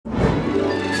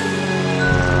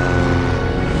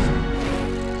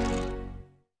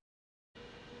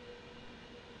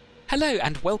Hello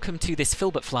and welcome to this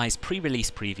Filbert Flies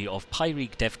pre-release preview of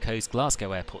Pyreegue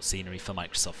Glasgow airport scenery for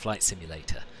Microsoft Flight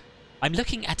Simulator. I'm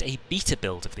looking at a beta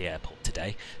build of the airport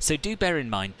today, so do bear in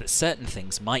mind that certain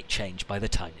things might change by the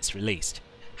time it's released.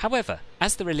 However,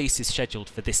 as the release is scheduled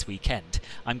for this weekend,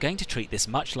 I'm going to treat this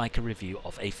much like a review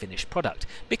of a finished product,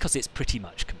 because it's pretty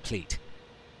much complete.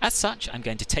 As such, I'm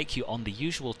going to take you on the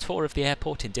usual tour of the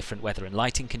airport in different weather and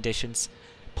lighting conditions,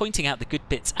 pointing out the good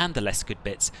bits and the less good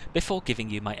bits before giving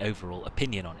you my overall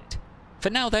opinion on it. For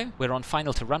now though, we're on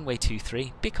final to runway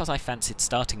 23 because I fancied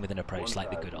starting with an approach like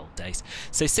the good old days.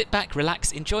 So sit back,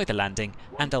 relax, enjoy the landing,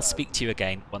 and I'll speak to you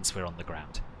again once we're on the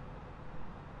ground.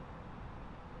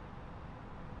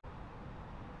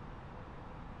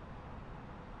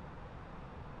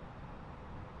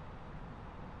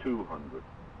 $200.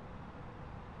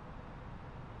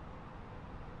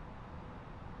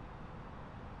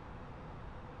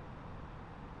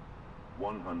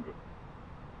 100.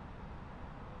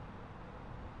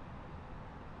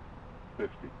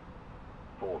 50.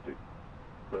 40.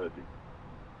 30.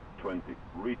 20.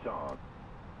 Retard.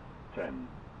 10.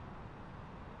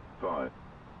 5.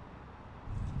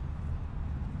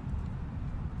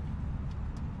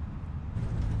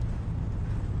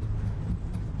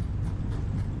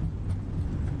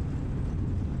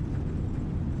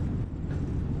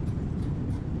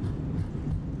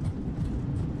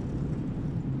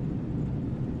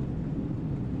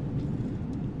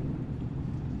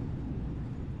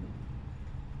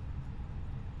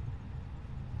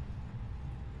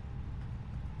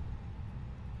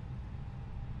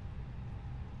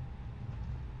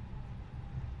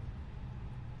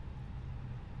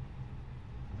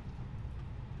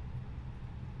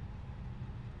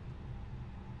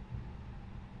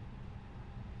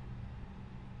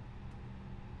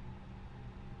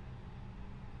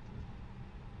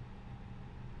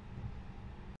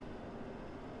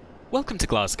 Welcome to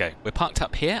Glasgow. We're parked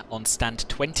up here on stand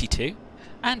 22,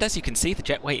 and as you can see the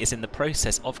jetway is in the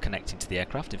process of connecting to the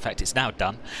aircraft. In fact, it's now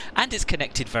done, and it's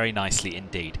connected very nicely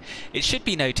indeed. It should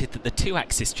be noted that the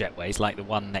two-axis jetways, like the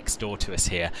one next door to us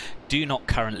here, do not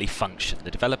currently function. The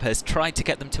developer has tried to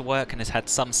get them to work and has had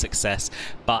some success,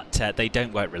 but they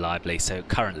don't work reliably, so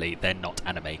currently they're not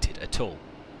animated at all.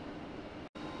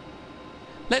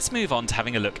 Let's move on to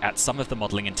having a look at some of the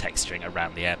modelling and texturing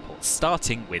around the airport,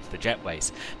 starting with the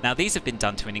jetways. Now these have been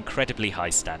done to an incredibly high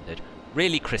standard,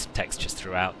 really crisp textures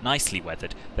throughout, nicely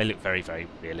weathered. They look very, very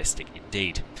realistic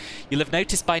indeed. You'll have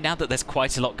noticed by now that there's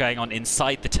quite a lot going on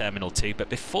inside the terminal too, but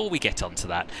before we get onto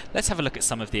that, let's have a look at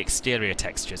some of the exterior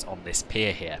textures on this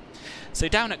pier here. So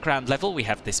down at ground level we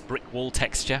have this brick wall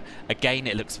texture. Again,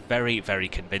 it looks very, very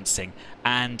convincing,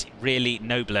 and really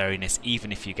no blurriness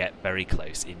even if you get very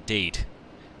close indeed.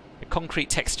 The concrete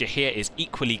texture here is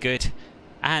equally good,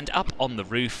 and up on the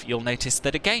roof you'll notice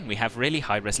that again we have really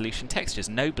high resolution textures,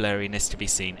 no blurriness to be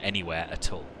seen anywhere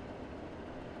at all.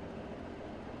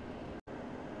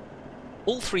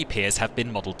 All three piers have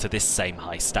been modelled to this same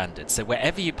high standard, so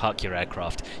wherever you park your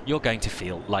aircraft you're going to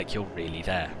feel like you're really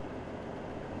there.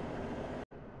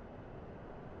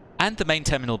 And the main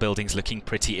terminal building's looking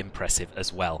pretty impressive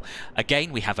as well.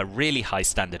 Again, we have a really high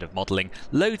standard of modelling,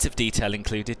 loads of detail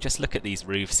included, just look at these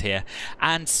roofs here,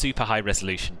 and super high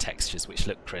resolution textures which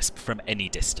look crisp from any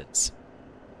distance.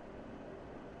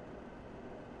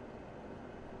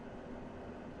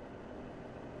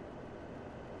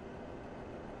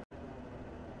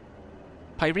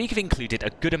 Pyreegue have included a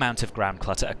good amount of ground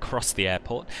clutter across the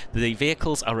airport, the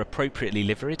vehicles are appropriately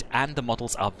liveried, and the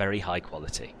models are very high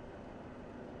quality.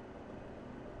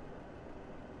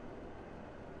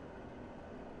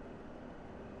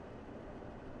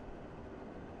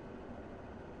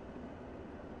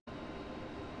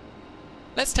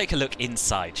 Let's take a look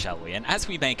inside, shall we? And as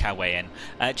we make our way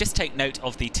in, just take note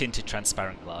of the tinted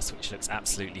transparent glass, which looks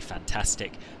absolutely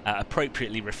fantastic,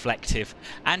 appropriately reflective,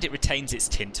 and it retains its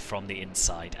tint from the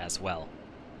inside as well.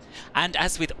 And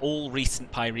as with all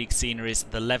recent Pyreegue sceneries,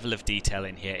 the level of detail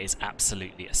in here is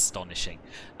absolutely astonishing.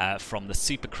 From the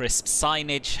super crisp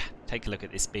signage, take a look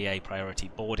at this BA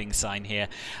priority boarding sign here,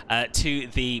 to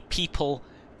the people,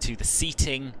 to the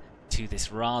seating, to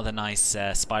this rather nice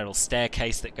spiral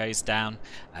staircase that goes down,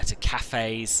 to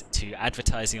cafes, to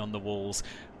advertising on the walls.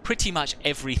 Pretty much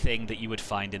everything that you would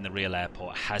find in the real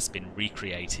airport has been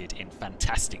recreated in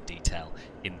fantastic detail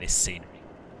in this scenery.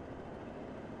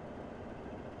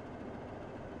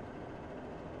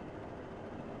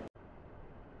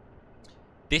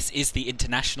 This is the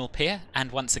International Pier,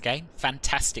 and once again,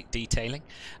 fantastic detailing.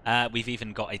 We've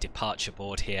even got a departure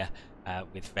board here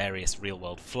with various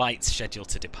real-world flights scheduled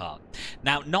to depart.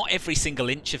 Now, not every single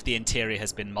inch of the interior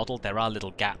has been modelled. There are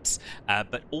little gaps,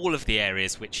 but all of the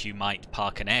areas which you might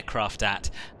park an aircraft at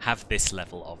have this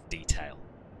level of detail.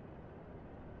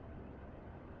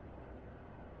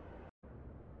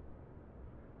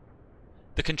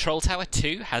 The control tower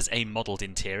too has a modelled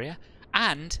interior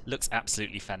and looks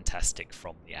absolutely fantastic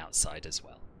from the outside as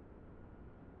well.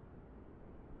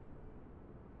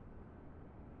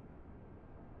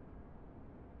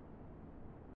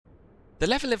 The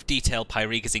level of detail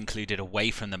Pyreegue has included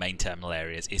away from the main terminal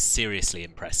areas is seriously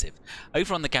impressive.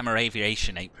 Over on the Gamma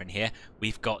Aviation apron here,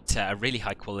 we've got a really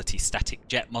high quality static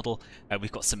jet model.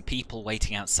 We've got some people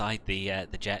waiting outside the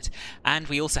jet, and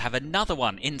we also have another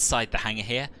one inside the hangar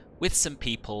here with some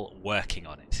people working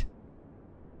on it.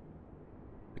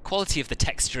 The quality of the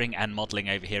texturing and modelling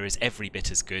over here is every bit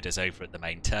as good as over at the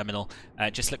main terminal.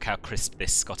 Just look how crisp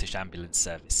this Scottish Ambulance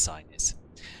Service sign is.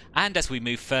 And as we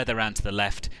move further around to the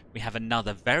left, we have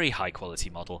another very high quality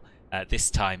model, this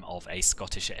time of a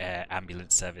Scottish Air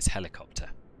Ambulance Service helicopter.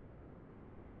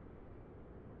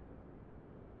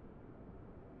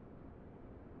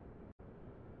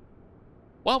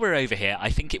 While we're over here, I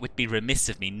think it would be remiss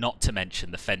of me not to mention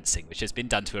the fencing, which has been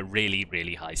done to a really,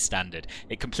 really high standard.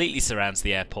 It completely surrounds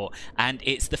the airport, and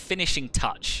it's the finishing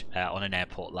touch on an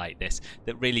airport like this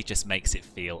that really just makes it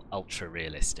feel ultra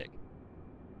realistic.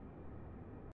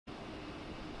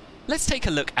 Let's take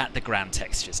a look at the ground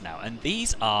textures now, and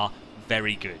these are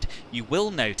very good. You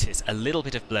will notice a little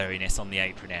bit of blurriness on the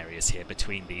apron areas here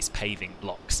between these paving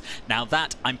blocks. Now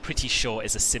that, I'm pretty sure,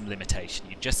 is a sim limitation.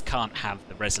 You just can't have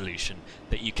the resolution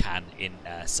that you can in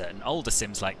certain older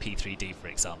sims like P3D, for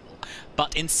example.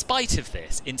 But in spite of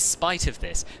this,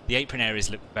 the apron areas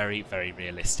look very, very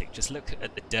realistic. Just look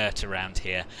at the dirt around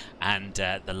here and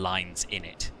the lines in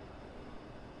it.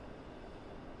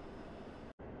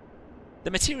 The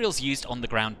materials used on the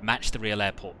ground match the real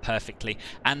airport perfectly,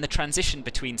 and the transition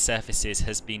between surfaces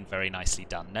has been very nicely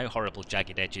done. No horrible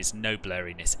jagged edges, no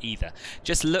blurriness either.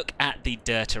 Just look at the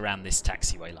dirt around this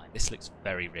taxiway line. This looks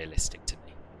very realistic to me.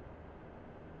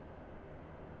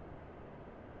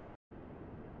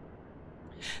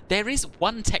 There is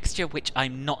one texture which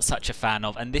I'm not such a fan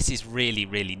of, and this is really,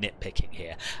 really nitpicking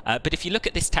here. But if you look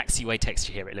at this taxiway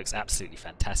texture here, it looks absolutely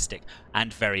fantastic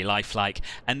and very lifelike.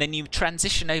 And then you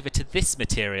transition over to this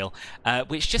material,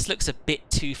 which just looks a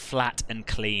bit too flat and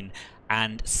clean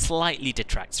and slightly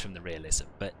detracts from the realism.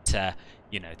 But,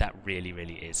 you know, that really,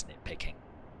 really is nitpicking.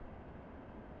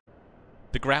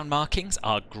 The ground markings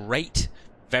are great.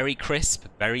 Very crisp,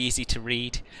 very easy to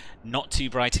read, not too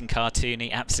bright and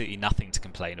cartoony, absolutely nothing to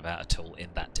complain about at all in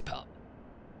that department.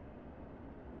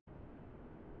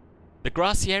 The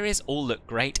grassy areas all look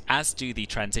great, as do the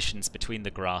transitions between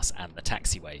the grass and the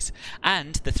taxiways,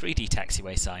 and the 3D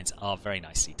taxiway signs are very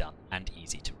nicely done and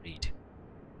easy to read.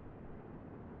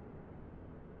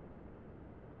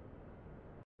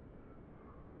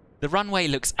 The runway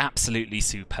looks absolutely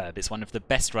superb. It's one of the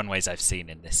best runways I've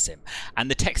seen in this sim. And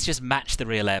the textures match the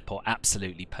real airport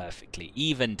absolutely perfectly,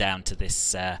 even down to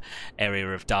this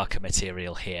area of darker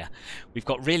material here. We've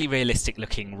got really realistic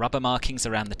looking rubber markings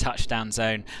around the touchdown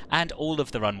zone, and all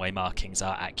of the runway markings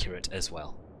are accurate as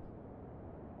well.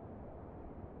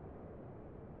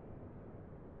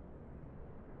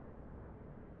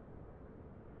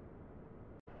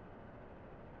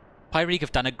 Pyreegue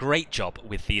have done a great job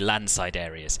with the landside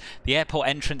areas. The airport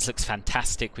entrance looks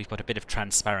fantastic. We've got a bit of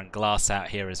transparent glass out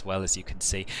here as well, as you can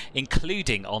see,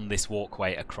 including on this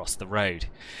walkway across the road.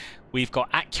 We've got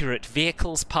accurate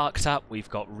vehicles parked up, we've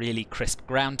got really crisp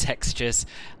ground textures,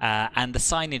 and the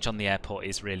signage on the airport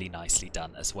is really nicely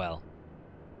done as well.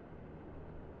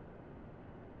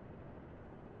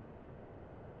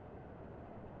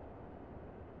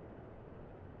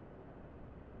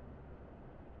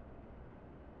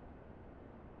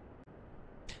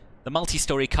 The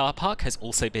multi-storey car park has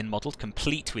also been modelled,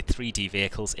 complete with 3D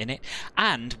vehicles in it,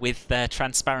 and with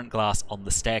transparent glass on the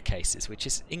staircases, which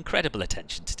is incredible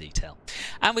attention to detail.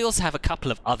 And we also have a couple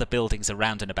of other buildings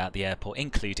around and about the airport,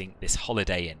 including this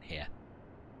Holiday Inn here.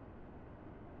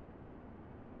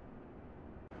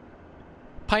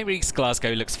 Pyreegue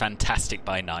Glasgow looks fantastic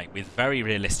by night, with very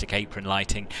realistic apron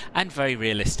lighting and very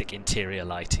realistic interior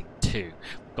lighting too.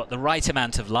 We've got the right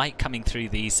amount of light coming through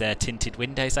these tinted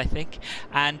windows, I think,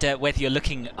 and whether you're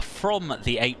looking from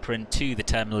the apron to the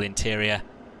terminal interior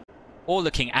or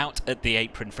looking out at the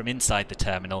apron from inside the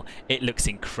terminal, it looks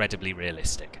incredibly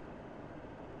realistic.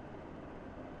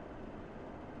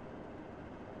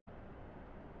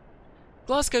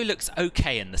 Glasgow looks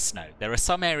okay in the snow. There are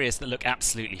some areas that look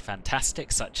absolutely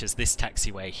fantastic, such as this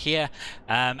taxiway here,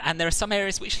 and there are some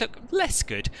areas which look less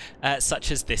good, such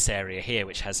as this area here,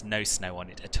 which has no snow on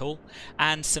it at all,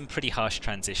 and some pretty harsh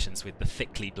transitions with the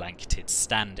thickly blanketed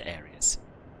stand areas.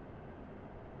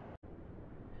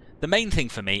 The main thing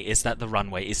for me is that the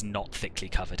runway is not thickly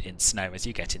covered in snow, as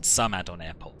you get in some add-on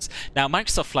airports. Now,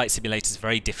 Microsoft Flight Simulator is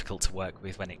very difficult to work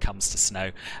with when it comes to snow.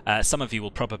 Some of you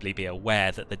will probably be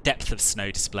aware that the depth of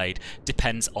snow displayed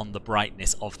depends on the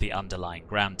brightness of the underlying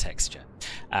ground texture,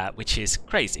 which is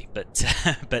crazy, but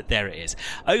but there it is.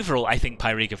 Overall, I think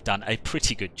Pyreegue have done a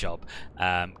pretty good job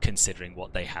considering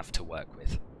what they have to work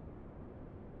with.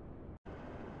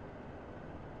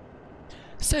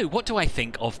 So, what do I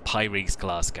think of Pyreegue's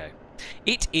Glasgow?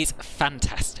 It is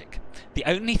fantastic. The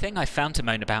only thing I found to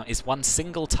moan about is one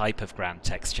single type of ground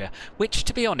texture, which,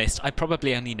 to be honest, I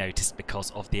probably only noticed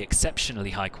because of the exceptionally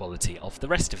high quality of the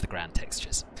rest of the ground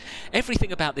textures.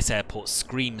 Everything about this airport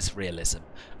screams realism,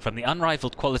 from the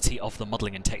unrivaled quality of the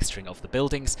modelling and texturing of the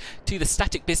buildings, to the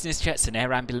static business jets and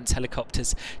air ambulance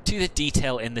helicopters, to the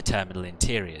detail in the terminal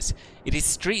interiors. It is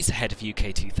streets ahead of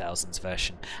UK 2000's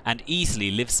version, and easily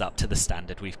lives up to the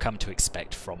standard we've come to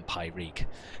expect from Pyreegue.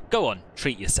 Go on,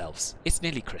 treat yourselves. It's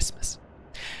nearly Christmas.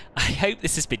 I hope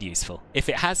this has been useful. If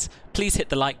it has, please hit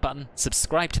the like button,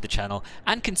 subscribe to the channel,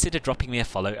 and consider dropping me a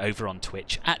follow over on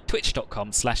Twitch at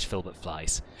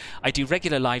twitch.com/filbertflies. I do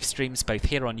regular live streams both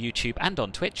here on YouTube and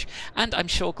on Twitch, and I'm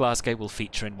sure Glasgow will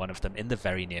feature in one of them in the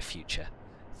very near future.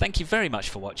 Thank you very much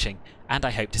for watching, and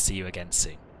I hope to see you again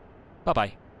soon. Bye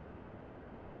bye.